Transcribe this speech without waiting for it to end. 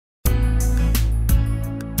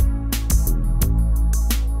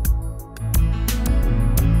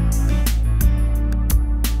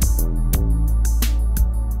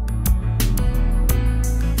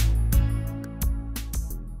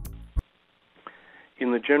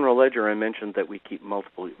in the general ledger, I mentioned that we keep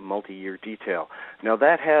multi-year detail. Now,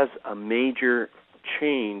 that has a major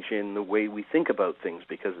change in the way we think about things,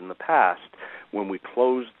 because in the past, when we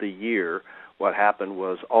closed the year, what happened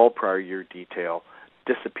was all prior year detail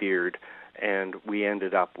disappeared, and we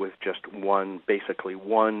ended up with just basically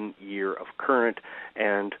 1 year of current,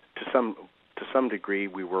 and to some degree,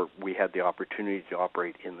 we had the opportunity to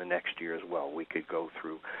operate in the next year as well. We could go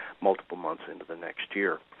through multiple months into the next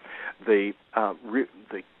year. The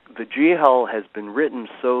GHL has been written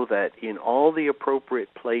so that in all the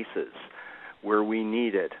appropriate places where we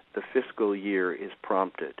need it, the fiscal year is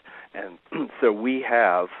prompted. And so we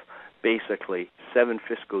have basically 7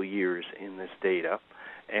 fiscal years in this data.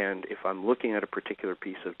 And if I'm looking at a particular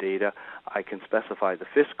piece of data, I can specify the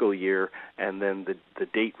fiscal year and then the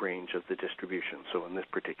date range of the distribution. So in this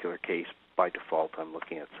particular case, by default, I'm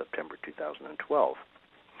looking at September 2012.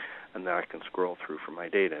 And then I can scroll through for my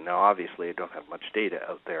data. Now, obviously, I don't have much data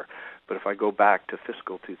out there, but if I go back to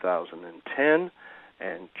fiscal 2010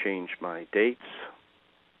 and change my dates,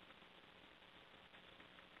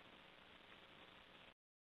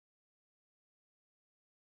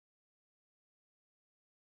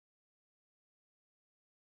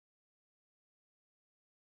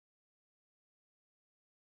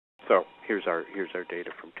 so here's our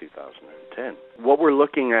data from 2010. What we're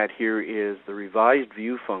looking at here is the revised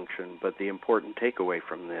view function, but the important takeaway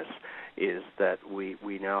from this is that we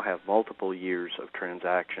now have multiple years of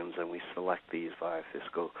transactions, and we select these via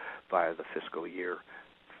the fiscal year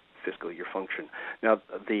function. Now,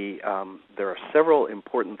 there are several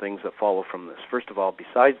important things that follow from this. First of all,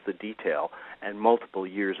 besides the detail and multiple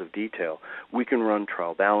years of detail, we can run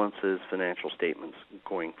trial balances, financial statements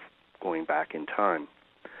going back in time.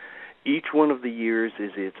 Each one of the years is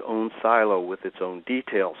its own silo with its own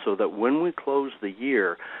detail, so that when we close the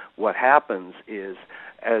year, what happens is,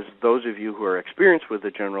 as those of you who are experienced with the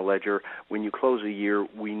general ledger, when you close a year,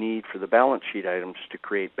 we need for the balance sheet items to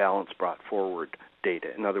create balance brought forward data.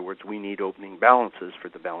 In other words, we need opening balances for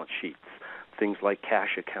the balance sheets. Things like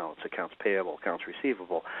cash accounts, accounts payable, accounts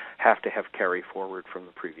receivable, have to have carry forward from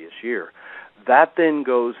the previous year. That then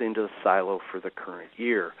goes into the silo for the current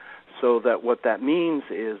year. So that what that means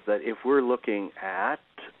is that if we're looking at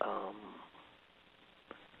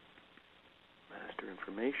master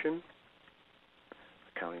information,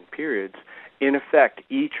 accounting periods, in effect,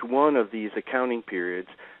 each one of these accounting periods,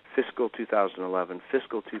 fiscal 2011,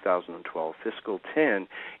 fiscal 2012, fiscal 10,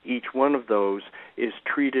 each one of those is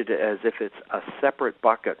treated as if it's a separate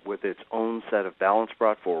bucket with its own set of balance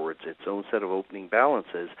brought forwards, its own set of opening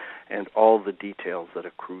balances, and all the details that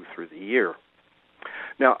accrue through the year.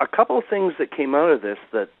 Now, a couple of things that came out of this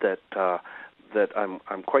that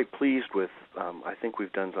I'm quite pleased with. I think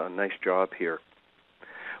we've done a nice job here.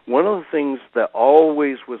 One of the things that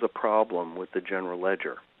always was a problem with the general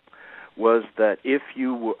ledger was that if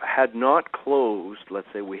you had not closed, let's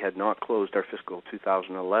say we had not closed our fiscal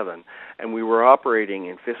 2011, and we were operating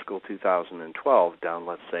in fiscal 2012 down,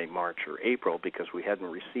 let's say, March or April, because we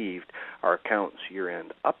hadn't received our accounts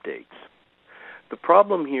year-end updates. The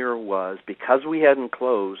problem here was, because we hadn't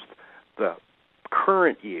closed the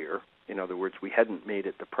current year, in other words, we hadn't made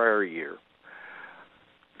it the prior year,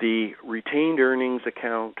 the retained earnings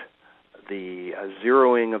account, the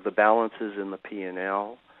zeroing of the balances in the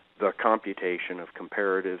P&L, the computation of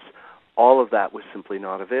comparatives, all of that was simply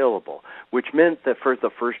not available, which meant that for the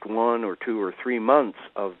first 1 or 2 or 3 months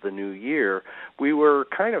of the new year, we were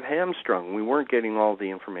kind of hamstrung. We weren't getting all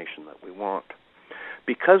the information that we want.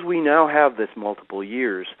 Because we now have this multiple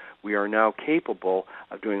years, we are now capable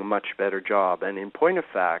of doing a much better job. And in point of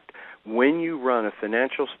fact, when you run a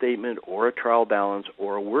financial statement or a trial balance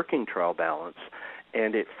or a working trial balance,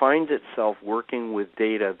 and it finds itself working with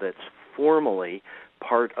data that's formally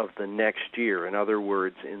part of the next year, in other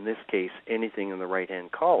words, in this case, anything in the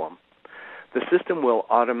right-hand column, the system will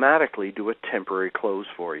automatically do a temporary close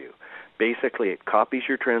for you. Basically, it copies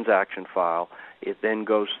your transaction file. It then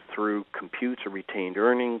goes through, computes a retained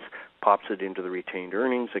earnings, pops it into the retained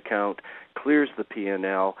earnings account, clears the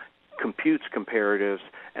P&L, computes comparatives,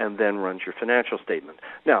 and then runs your financial statement.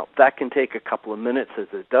 Now, that can take a couple of minutes as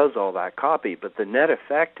it does all that copy, but the net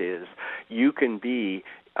effect is you can be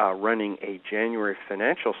running a January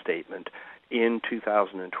financial statement in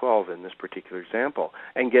 2012 in this particular example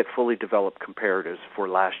and get fully developed comparatives for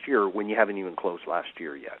last year when you haven't even closed last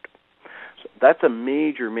year yet. So that's a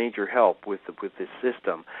major, major help with this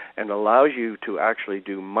system, and allows you to actually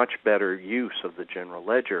do much better use of the general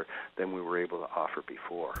ledger than we were able to offer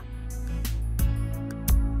before.